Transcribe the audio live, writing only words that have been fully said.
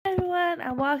everyone,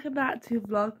 and welcome back to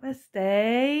Vlogmas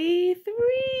Day 3.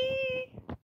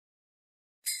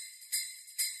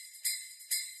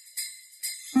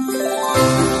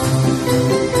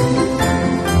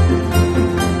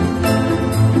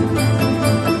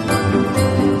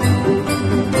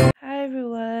 Hi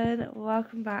everyone,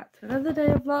 welcome back to another day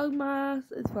of Vlogmas.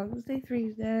 It's Vlogmas Day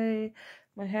 3 today.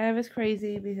 My hair is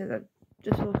crazy because I've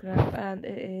just woken up and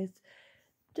it is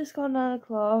just gone 9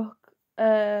 o'clock.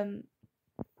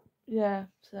 Yeah,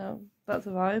 so that's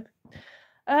a vibe.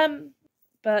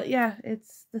 But yeah,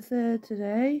 it's the 3rd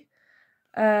today.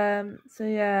 So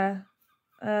yeah,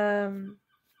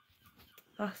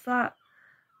 that's that.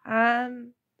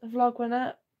 The vlog went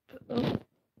up. Oh,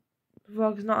 the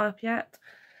vlog's not up yet.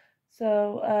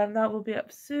 So that will be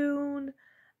up soon.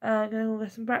 I'm gonna go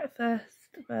get some breakfast,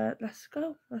 but let's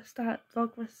go. Let's start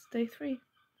Vlogmas Day 3.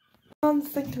 I'm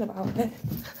thinking about it.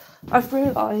 I've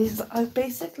realised I've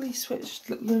basically switched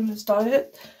Luna's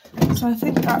diet, so I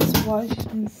think that's why she's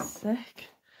been sick.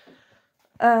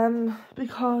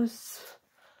 Because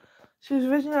she was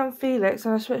originally on Felix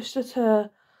and I switched her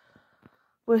to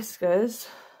Whiskers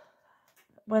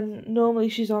when normally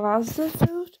she's on Asda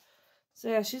food. So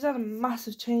yeah, she's had a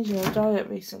massive change in her diet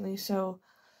recently, so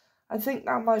I think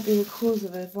that might be the cause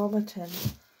of her vomiting.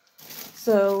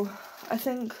 So I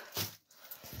think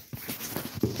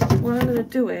what I'm gonna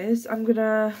do is I'm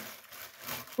gonna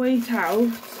wait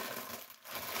out,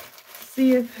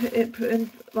 see if it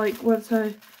like once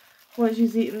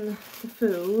she's eaten the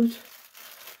food,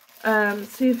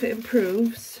 see if it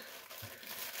improves.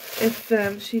 If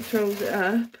she throws it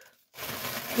up.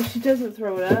 If she doesn't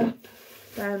throw it up,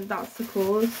 then that's the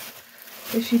cause.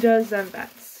 If she does, then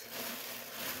vets.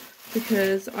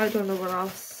 Because I don't know what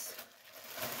else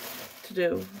to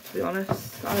do, to be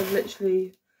honest. I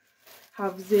literally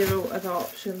have zero other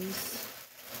options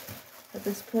at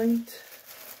this point.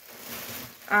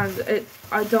 And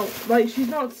I don't, like, she's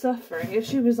not suffering. If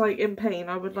she was, like, in pain,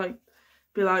 I would, like,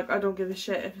 be like, I don't give a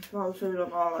shit if it's not food or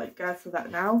not, like, go for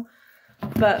that now.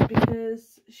 But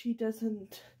because she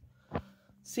doesn't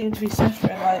seem to be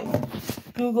suffering,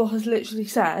 like, Google has literally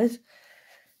said,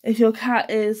 if your cat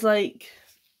is, like,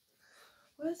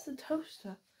 where's the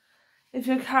toaster? If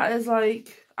your cat is,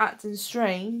 like, acting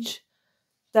strange,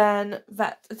 then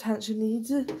vet attention needs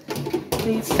to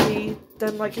be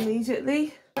done, like,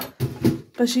 immediately.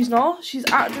 But she's not. She's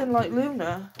acting like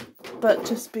Luna, but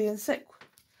just being sick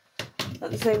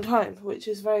at the same time, which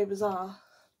is very bizarre.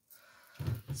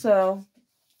 So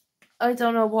I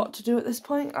don't know what to do at this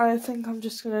point. I think I'm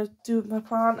just going to do my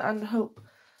plan and hope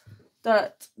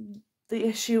that the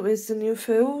issue is the new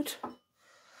food.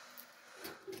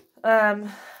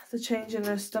 The change in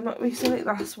her stomach recently,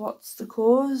 that's what's the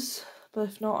cause. But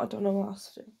if not, I don't know what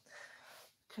else to do.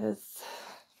 Because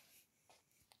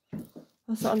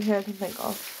that's the only thing I can think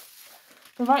of.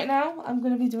 But right now, I'm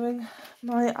going to be doing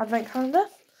my advent calendar.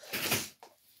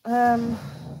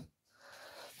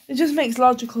 It just makes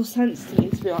logical sense to me,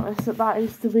 to be honest, that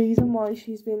is the reason why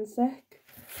she's been sick,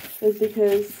 is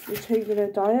because the change in her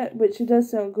diet, which it does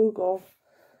say on Google.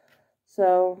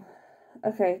 So,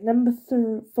 okay, number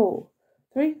 4.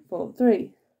 3? 4.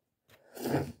 3.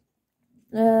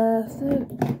 Third. Ghost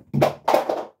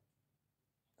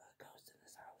in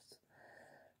this house.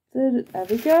 Third, there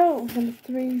we go. Number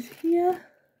 3's here.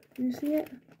 Can you see it?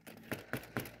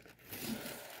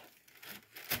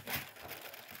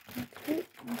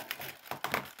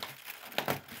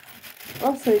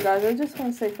 Also, guys, I just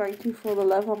want to say thank you for all the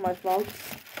love on my vlogs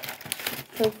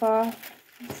so far.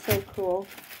 It's so cool.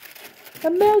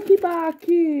 The Milky Bar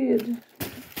Kid!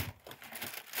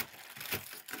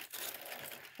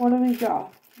 What do we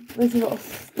got? There's a little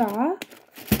star.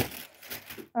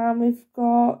 And we've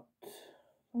got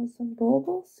some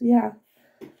baubles. Yeah,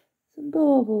 some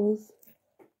baubles.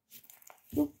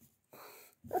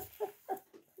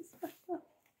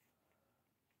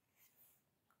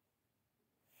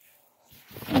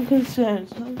 I'm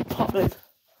concerned. I'm popping.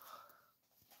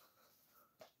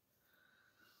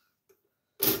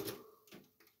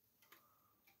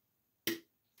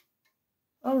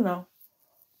 Oh no.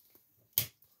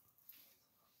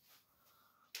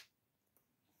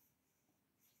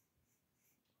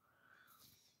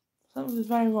 Something was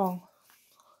very wrong.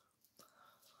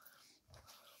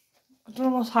 I don't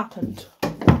know what's happened.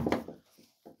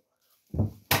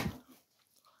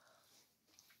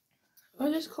 I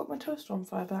just caught my toaster on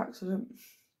fire by accident.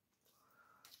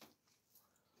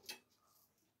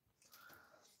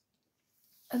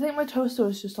 I think my toaster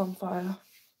was just on fire.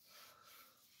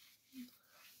 It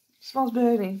smells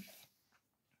burning.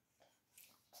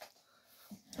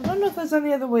 I don't know if there's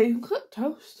any other way you can cook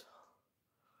toast.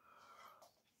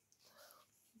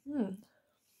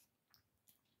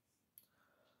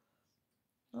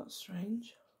 That's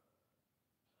strange.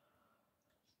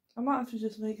 I might have to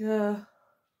just make a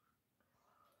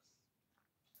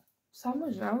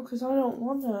sandwich now because I don't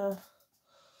want to.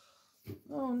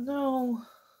 Oh no.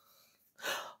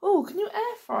 Oh, can you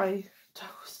air fry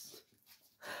toast?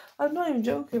 I'm not even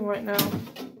joking right now.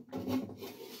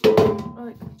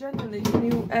 Like, genuinely,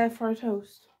 can you air fry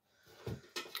toast?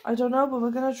 I don't know, but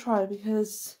we're gonna try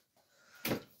because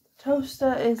the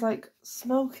toaster is like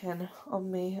smoking on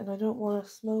me and I don't want a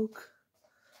smoke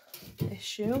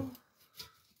issue.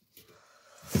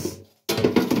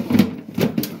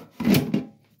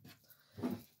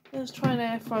 Let's try and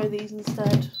air fry these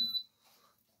instead.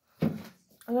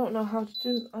 I don't know how to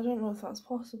do. I don't know if that's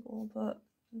possible, but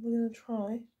we're gonna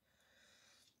try.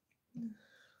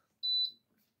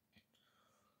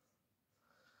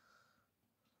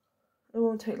 It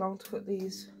won't take long to cook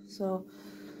these, so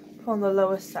put on the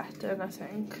lowest setting, I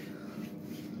think.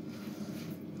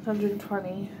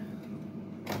 120.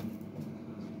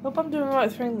 Hope I'm doing the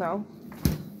right thing now.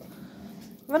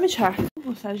 Let me check.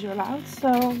 Google says you're allowed,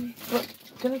 so we're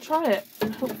gonna try it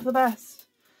and hope for the best.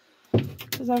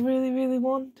 Because I really, really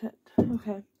want it.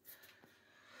 Okay.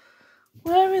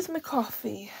 Where is my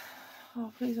coffee?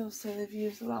 Oh, please don't say they've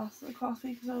used the last of the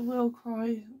coffee because I will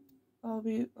cry. That'll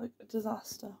be like a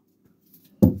disaster.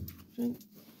 Drink.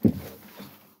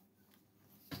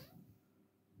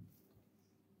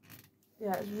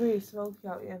 Yeah, it's really smoky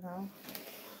out here now.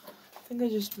 I think I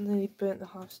just nearly burnt the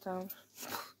house down.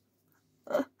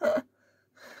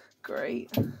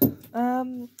 Great. I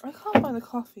can't find the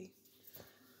coffee.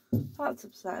 That's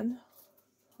upsetting.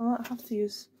 I might have to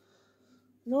use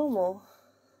normal.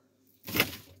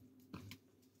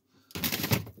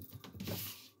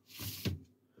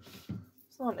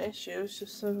 It's not an issue, it's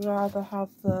just I'd rather have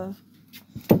the,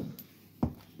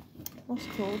 what's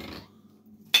it called?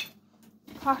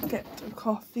 Packet of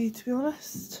coffee, to be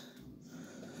honest.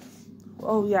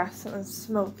 Oh yes, and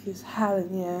smoky as hell in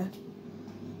here.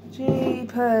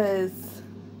 Jeepers.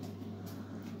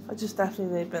 I just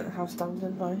definitely burnt the house down,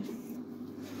 didn't I?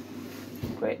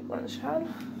 Great lunch,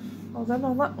 Han. Well done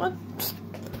on that one.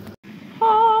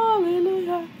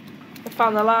 Hallelujah. I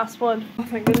found the last one. Oh,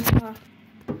 thank goodness.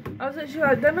 I was actually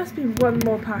like, there must be one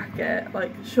more packet,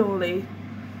 like, surely.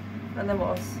 And there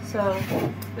was. So,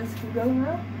 this can go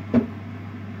now.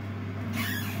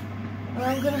 And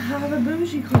I'm gonna have a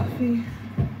bougie coffee.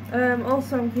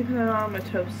 Also, I'm keeping an eye on my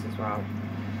toast as well.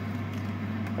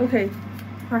 Okay,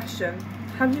 question.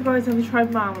 Have you guys ever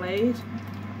tried marmalade?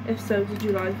 If so, did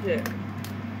you like it?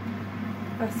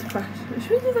 That's the question.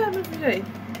 Should we do that every day?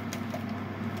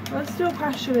 Let's do a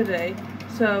question a day.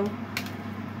 So,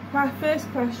 my first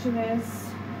question is,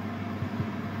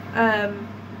 have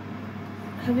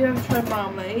you ever tried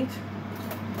marmalade?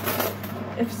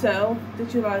 If so,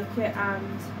 did you like it?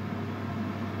 And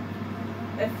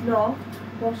if not,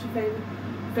 what's your favourite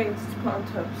things to put on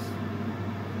toast?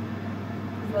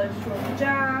 Like strawberry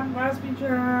jam, raspberry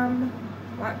jam,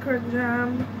 blackcurrant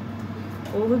jam,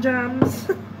 all the jams.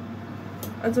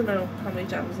 I don't know how many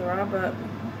jams there are, but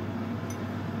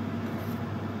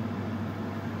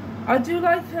I do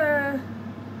like a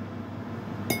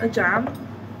jam,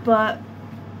 but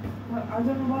I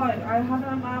don't know why. I haven't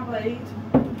had marmalade,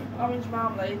 orange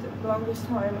marmalade, the longest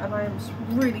time, and I am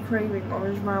really craving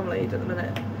orange marmalade at the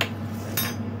minute.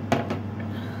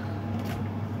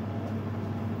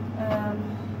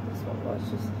 This one was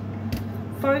just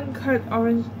fine cut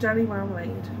orange jelly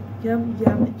marmalade. Yum,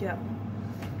 yum, yum.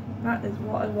 That is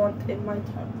what I want in my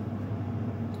tongue.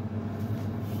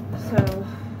 So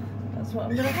that's what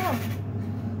I'm gonna have.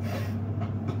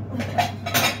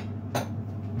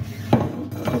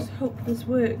 I just hope this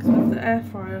works with the air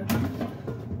fryer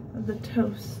and the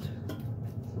toast.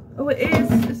 Oh, it is!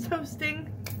 It's toasting!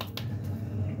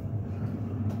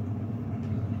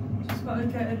 Just gotta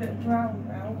get a bit brown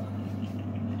now.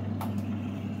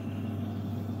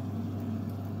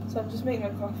 So I'm just making my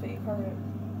coffee.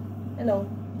 Hello.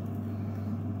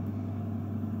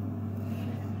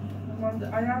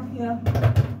 I am here.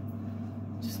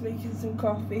 Just making some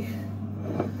coffee.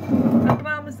 I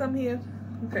promise I'm here.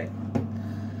 Okay.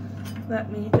 Let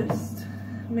me just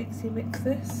mix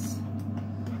this.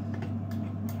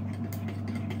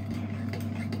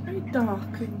 Very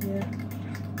dark in here.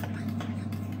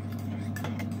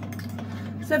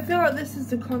 So I feel like this is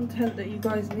the content that you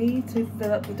guys need to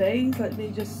fill up the days, like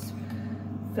me just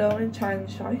filming China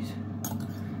shite.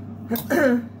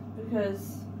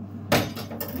 Because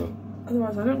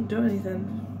otherwise I don't do anything.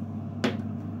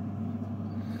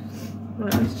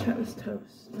 Right, let's check this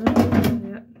toast. No, not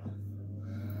yet.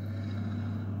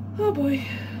 Oh boy.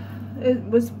 It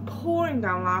was pouring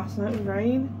down last night with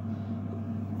rain.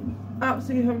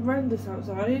 Absolutely horrendous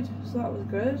outside, so that was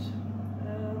good.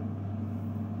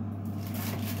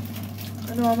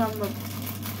 I know I'm having a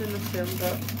dinner soon,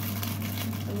 but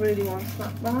I really want a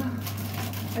snack bar.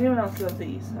 Anyone else love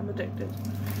these? I'm addicted.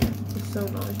 It's so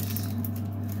nice.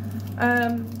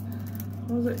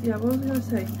 What was it? Yeah, what was I gonna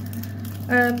say?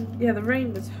 Yeah, the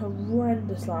rain was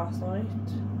horrendous last night.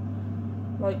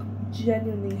 Like,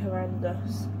 genuinely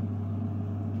horrendous.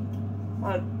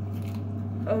 Like,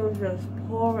 it was just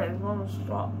pouring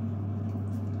non-stop.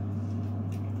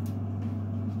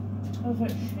 I was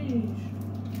like, sheesh.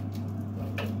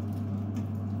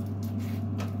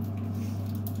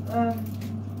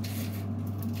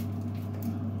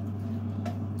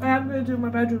 I am going to do my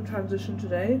bedroom transition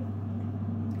today.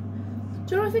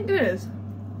 Do you know what I think it is?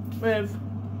 With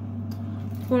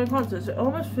going to concerts, it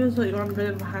almost feels like you're on a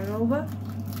bit of a hangover.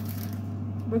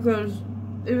 Because,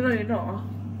 even though you're not,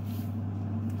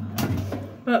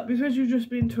 but because you've just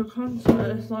been to a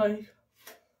concert, it's like,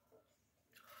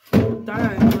 dang,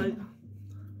 like,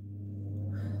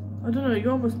 I don't know,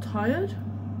 you're almost tired.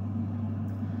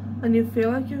 And you feel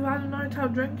like you've had a night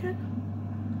out drinking.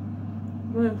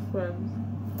 My friends.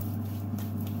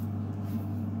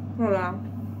 Hold on.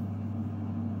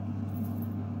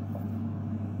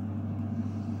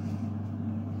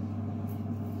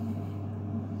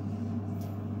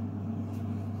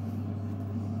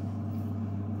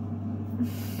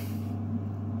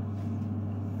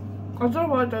 I don't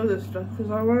want to do this stuff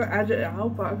because I want to edit it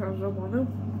out, but I don't want to.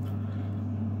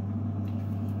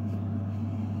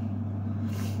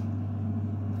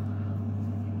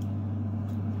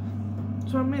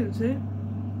 So I mean, see,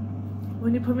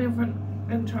 when you put me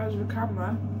in charge of a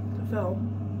camera to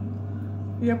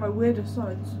film, you get my weirdest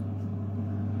sides.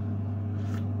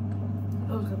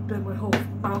 I was gonna bend my whole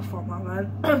mouth on my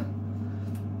man.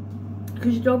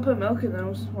 Because you don't put milk in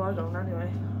those. Well, I don't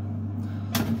anyway.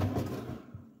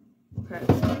 Okay.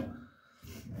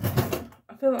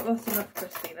 I feel like that's enough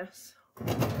crispiness.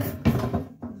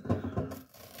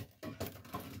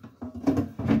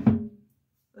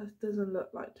 This doesn't look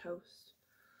like toast,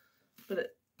 but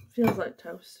it feels like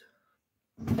toast.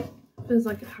 It feels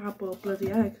like a hard-boiled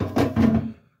bloody egg.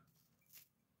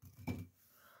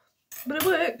 But it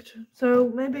worked,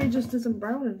 so maybe it just isn't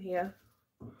brown in here.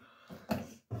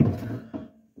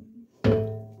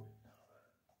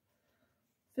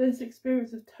 First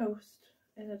experience of toast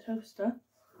in a toaster.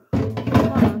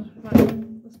 Oh,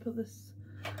 right, let's put this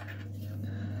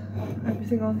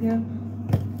everything on here.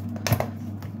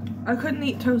 I couldn't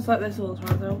eat toast like this all the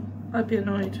time though. I'd be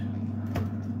annoyed.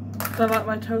 So I like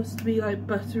my toast to be like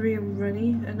buttery and runny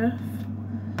enough.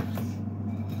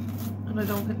 And I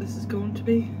don't think this is going to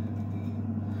be.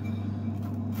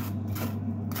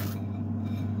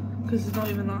 Because it's not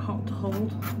even that hot to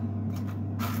hold.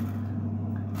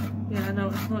 Yeah, no,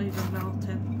 it's not even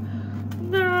melting.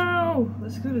 No!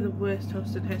 This is going to be the worst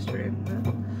toast in history, isn't it?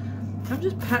 I'm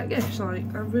just peckish,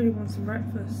 like, I really want some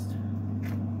breakfast.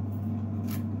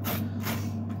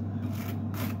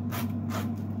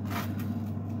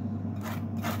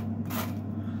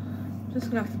 Just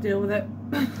gonna have to deal with it.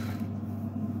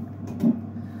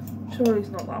 Surely it's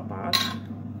not that bad.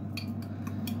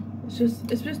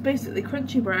 It's just basically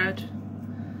crunchy bread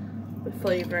with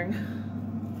flavouring.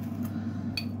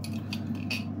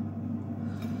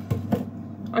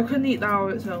 I couldn't eat that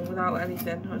on its own without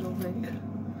anything, I don't think.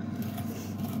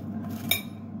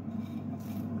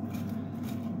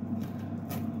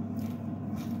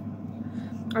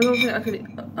 I don't think I could eat.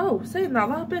 Oh, saying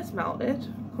that bit's melted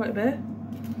quite a bit.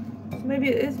 So maybe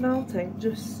it is melting,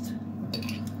 just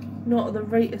not at the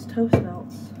rate as toast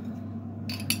melts.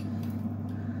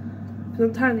 Because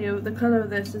I'm telling you, the colour of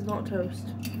this is not toast.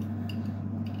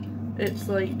 It's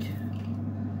like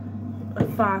a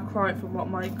far cry from what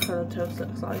my colour toast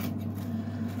looks like.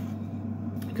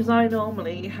 Because I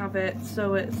normally have it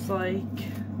so it's like,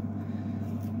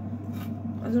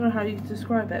 I don't know how you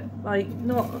describe it, like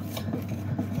not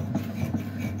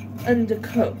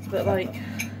undercooked, but like,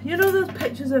 you know those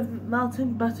pictures of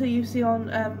melting butter you see on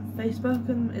Facebook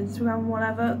and Instagram and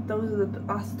whatever?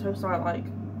 That's the toast I like.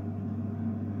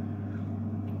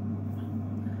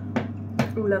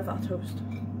 I love that toast.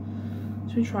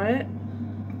 Should we try it?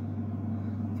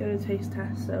 Get a taste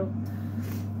test. So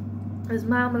there's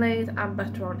marmalade and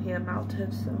butter on here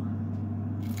melted, so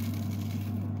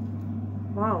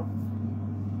wow.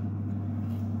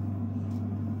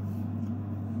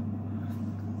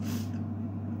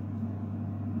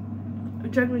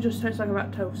 It generally just tastes like a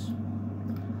rat toast.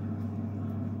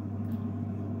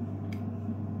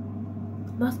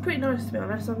 That's pretty nice, to be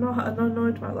honest. I'm not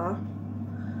annoyed about that.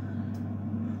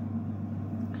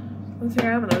 One thing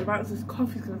I am annoyed about is this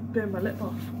coffee's going to burn my lip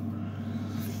off.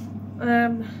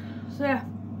 So yeah,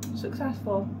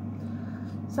 successful.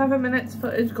 7 minutes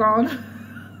footage gone.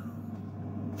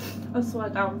 I swear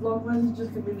down, Vlogmas is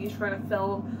just going to be me trying to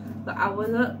fill the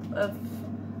hours up of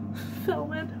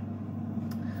filming.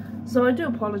 So I do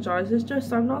apologise, it's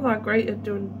just I'm not that great at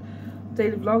doing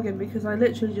daily vlogging because I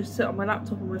literally just sit on my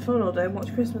laptop on my phone all day and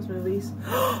watch Christmas movies.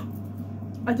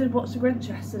 I did watch The Grinch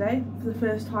yesterday for the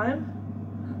first time.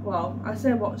 Well, I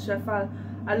say I watched it, I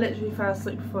literally fell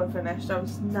asleep before I finished. I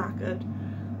was knackered.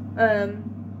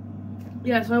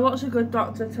 Yeah, so I watched The Good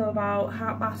Doctor till about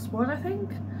 1:30, I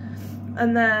think.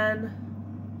 And then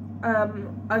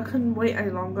I couldn't wait any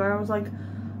longer. I was like,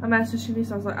 I messaged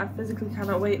Shanice, I was like, I physically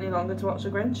cannot wait any longer to watch The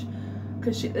Grinch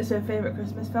because it's her favourite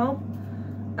Christmas film.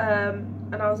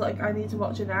 And I was like, I need to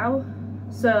watch it now.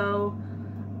 So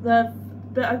the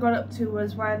bit I got up to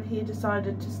was when he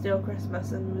decided to steal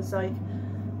Christmas and was like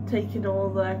taking all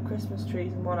the Christmas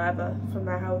trees and whatever from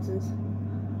their houses.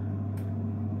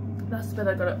 That's the bit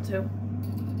I got up to.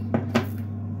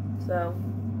 So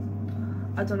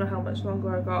I don't know how much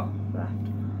longer I got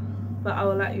left, but I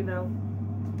will let you know.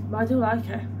 But I do like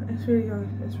it. It's really good.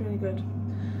 It's really good.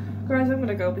 Guys, I'm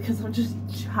gonna go because I'm just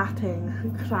chatting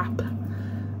crap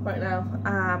right now.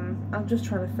 I'm just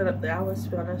trying to fill up the hours, to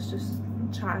be honest, just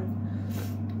chatting.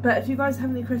 But if you guys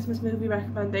have any Christmas movie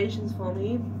recommendations for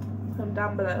me, put them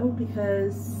down below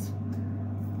because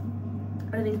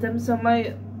I need them. So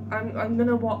I'm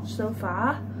gonna watch so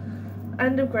far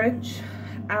End of Grinch,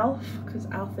 Elf, because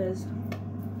Elf is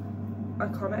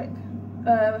iconic,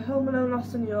 Home Alone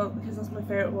Lost in New York because that's my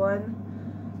favourite one.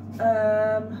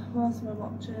 What else am I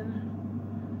watching?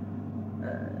 I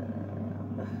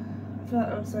feel like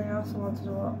there was something else I wanted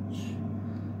to watch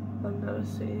I've never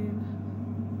seen.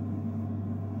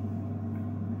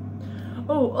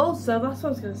 Oh, also, that's what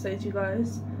I was going to say to you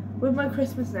guys. With my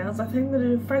Christmas nails, I think I'm going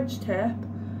to do a French tip,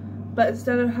 but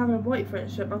instead of having a white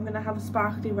French tip, I'm going to have a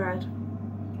sparkly red.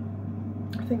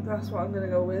 I think that's what I'm going to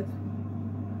go with.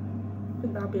 I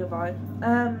think that'll be a vibe.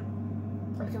 I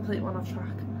completely went off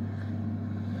track.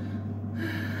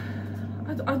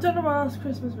 I don't know what else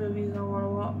Christmas movies I want to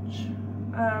watch.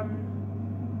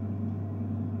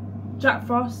 Jack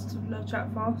Frost, love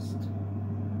Jack Frost.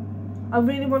 I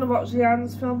really want to watch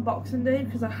Leanne's film Boxing Day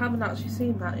because I haven't actually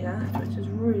seen that yet, which is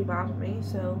really bad of me,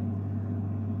 so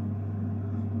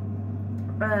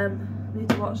need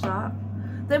to watch that.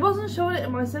 They wasn't showing it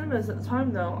in my cinemas at the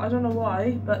time though, I don't know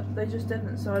why, but they just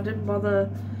didn't, so I didn't bother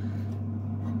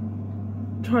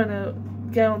trying to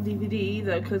get on DVD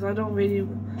either because I don't really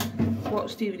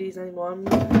watch DVDs anymore. I'm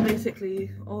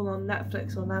basically all on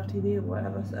Netflix or Now TV or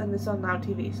whatever, and it's on Now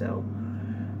TV, so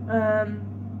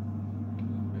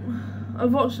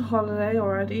I've watched The Holiday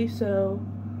already, so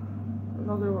I'm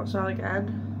not going to watch that again.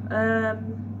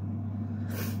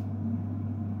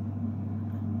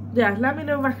 Yeah, let me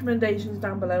know recommendations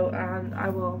down below and I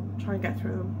will try and get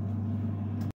through them.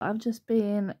 I've just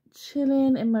been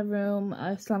chilling in my room.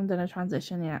 I still haven't done a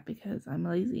transition yet because I'm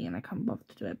lazy and I can't bother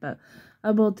to do it, but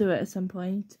I will do it at some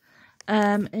point.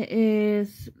 It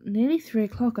is nearly 3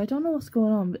 o'clock. I don't know what's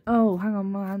going on. But, oh, hang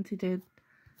on, my auntie did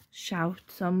shout,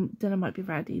 so dinner might be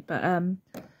ready, but I'm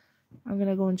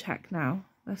gonna go and check now.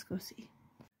 Let's go see.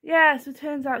 Yeah, so it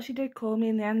turns out she did call me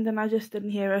in the end and I just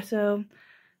didn't hear her, so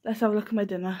let's have a look at my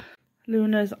dinner.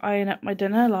 Luna's eyeing up my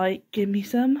dinner like, give me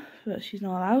some, but she's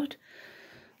not allowed.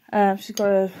 She's got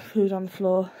her food on the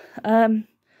floor.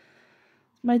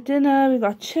 My dinner, we've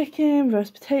got chicken,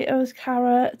 roast potatoes,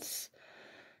 carrots,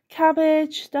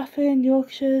 cabbage, stuffing,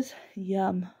 Yorkshires,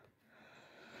 yum.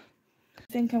 I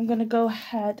think I'm gonna go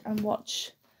ahead and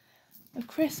watch a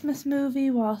Christmas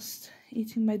movie whilst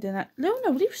eating my dinner.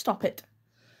 Luna, will you stop it?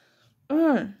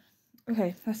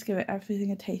 Okay, let's give it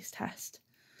everything a taste test.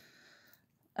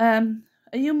 Are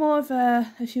you more of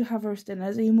a, if you have roast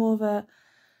dinners, are you more of a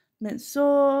mint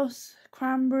sauce,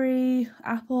 cranberry,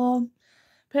 apple?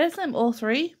 Personally, I'm all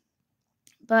three,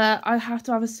 but I have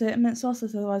to have a certain mint sauce,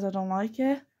 otherwise I don't like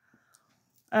it.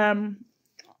 The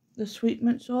sweet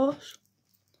mint sauce.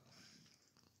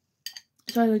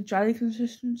 It's like a jelly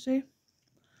consistency.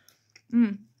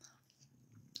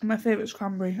 My favourite is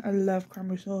cranberry. I love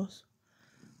cranberry sauce.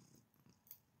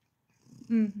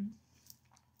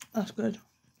 That's good.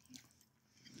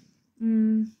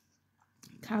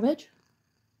 Cabbage.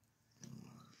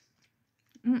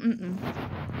 Can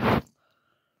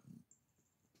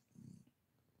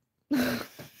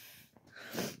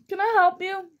I help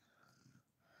you?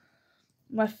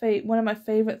 One of my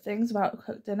favourite things about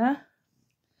cooked dinner.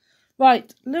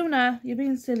 Right, Luna, you're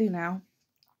being silly now.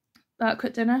 That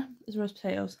cooked dinner is roast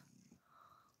potatoes.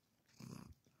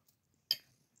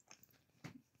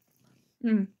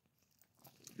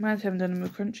 Mine's haven't done a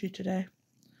crunchy today.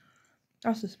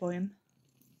 That's disappointing.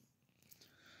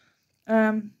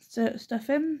 So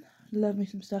stuffing. Love me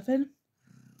some stuffing.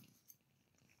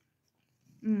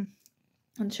 And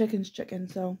chicken's chicken,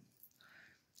 so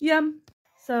yum.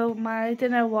 So my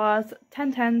dinner was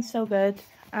 10/10, so good.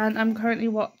 And I'm currently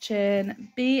watching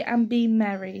B&B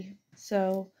Merry.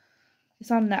 So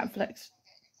it's on Netflix.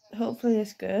 Hopefully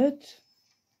it's good.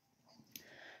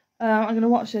 I'm going to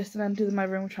watch this and then do my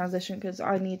room transition because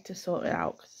I need to sort it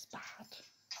out because it's bad.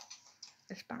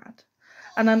 It's bad.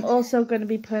 And I'm also going to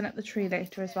be putting up the tree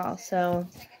later as well. So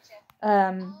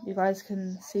you guys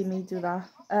can see me do that.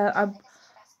 I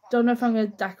don't know if I'm going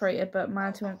to decorate it, but my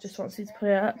auntie just wants me to put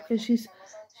it up because she's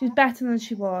better than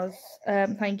she was.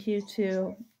 Thank you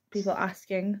to people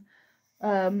asking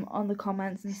on the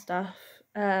comments and stuff.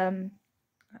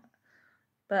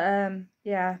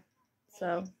 Yeah,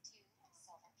 so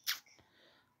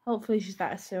hopefully she's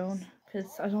better soon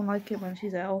because I don't like it when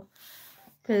she's ill,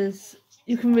 because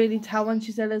you can really tell when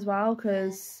she's ill as well,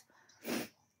 because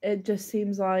it just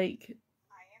seems like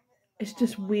it's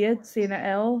just weird seeing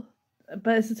her ill,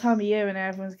 but it's the time of year and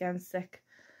everyone's getting sick.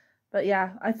 But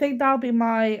yeah, I think that'll be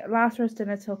my last roast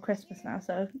dinner till Christmas now,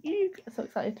 so so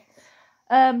excited.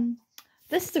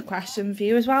 This is a question for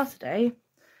you as well today.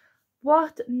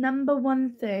 What number one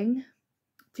thing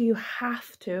do you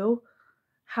have to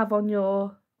have on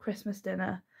your Christmas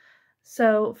dinner?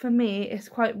 So for me, it's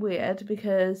quite weird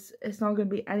because it's not going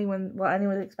to be what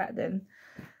anyone's expecting,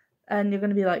 and you're going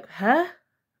to be like, huh?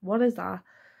 What is that?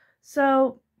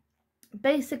 So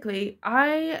basically,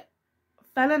 I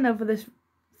fell in love with this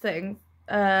thing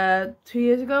 2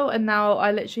 years ago, and now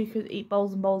I literally could eat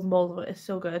bowls and bowls and bowls of it. It's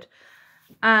so good.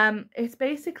 It's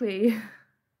basically,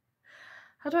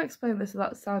 how do I explain this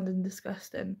without sounding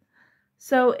disgusting?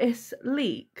 So it's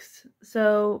leeks.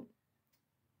 So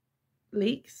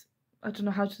leeks, I don't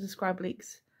know how to describe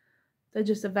leeks. They're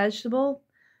just a vegetable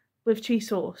with cheese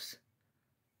sauce,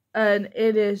 and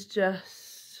it is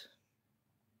just,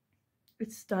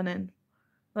 it's stunning.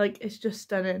 Like, it's just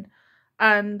stunning.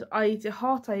 And I eat it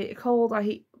hot, I eat it cold,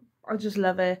 I just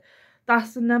love it.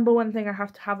 That's the number one thing I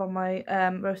have to have on my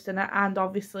roast dinner. And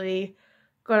obviously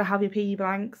gotta have your piggy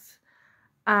blanks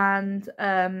and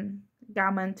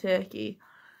gammon turkey.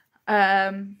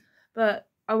 But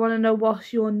I want to know,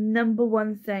 what's your number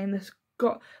one thing that's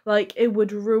got, like, it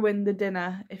would ruin the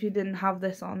dinner if you didn't have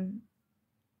this on.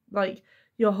 Like,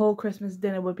 your whole Christmas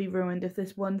dinner would be ruined if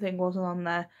this one thing wasn't on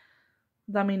there.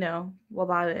 Let me know what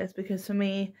that is, because for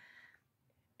me,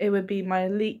 it would be my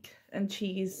leek and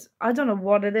cheese. I don't know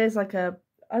what it is, like I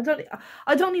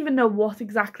don't even know what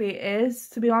exactly it is,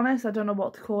 to be honest. I don't know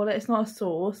what to call it. It's not a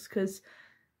sauce, because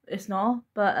it's not,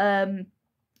 but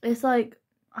it's like,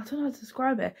 I don't know how to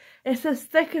describe it. It's as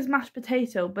thick as mashed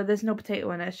potato, but there's no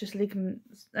potato in it. It's just leek and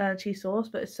cheese sauce,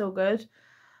 but it's so good.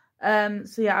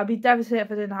 So yeah, I'd be devastated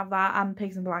if I didn't have that and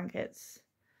pigs and blankets.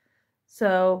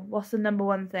 So what's the number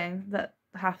one thing that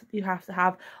you have to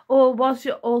have, or what's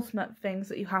your ultimate things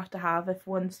that you have to have if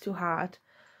one's too hard?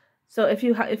 So if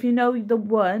you know the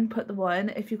one, put the one.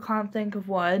 If you can't think of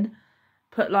one,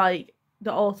 put like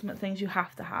the ultimate things you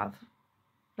have to have.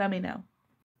 Let me know.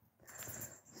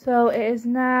 So it is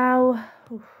now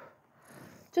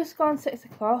just gone 6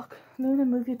 o'clock. Luna,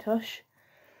 move your tush.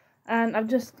 And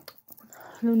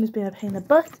Luna's been a pain in the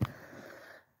butt.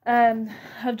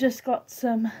 I've just got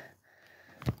some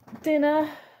dinner.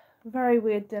 Very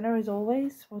weird dinner as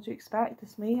always. What do you expect?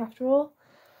 It's me after all.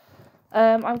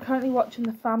 I'm currently watching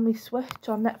The Family Switch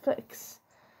on Netflix.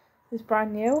 It's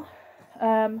brand new.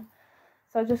 So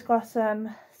I just got some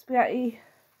spaghetti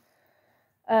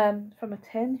from a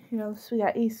tin, you know, the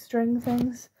spaghetti string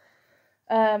things.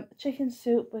 Chicken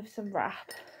soup with some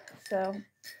wrap. So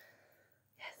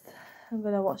yes, I'm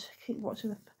gonna keep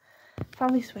watching The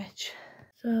Family Switch.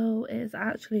 So it's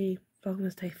actually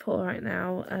Vlogmas Day 4 right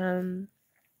now.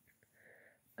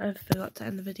 I forgot to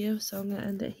end the video, so I'm gonna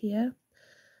end it here.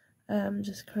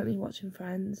 Just currently watching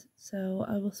Friends, so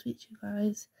I will speak to you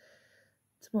guys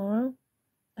tomorrow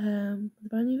with a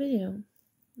brand new video.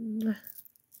 Mwah.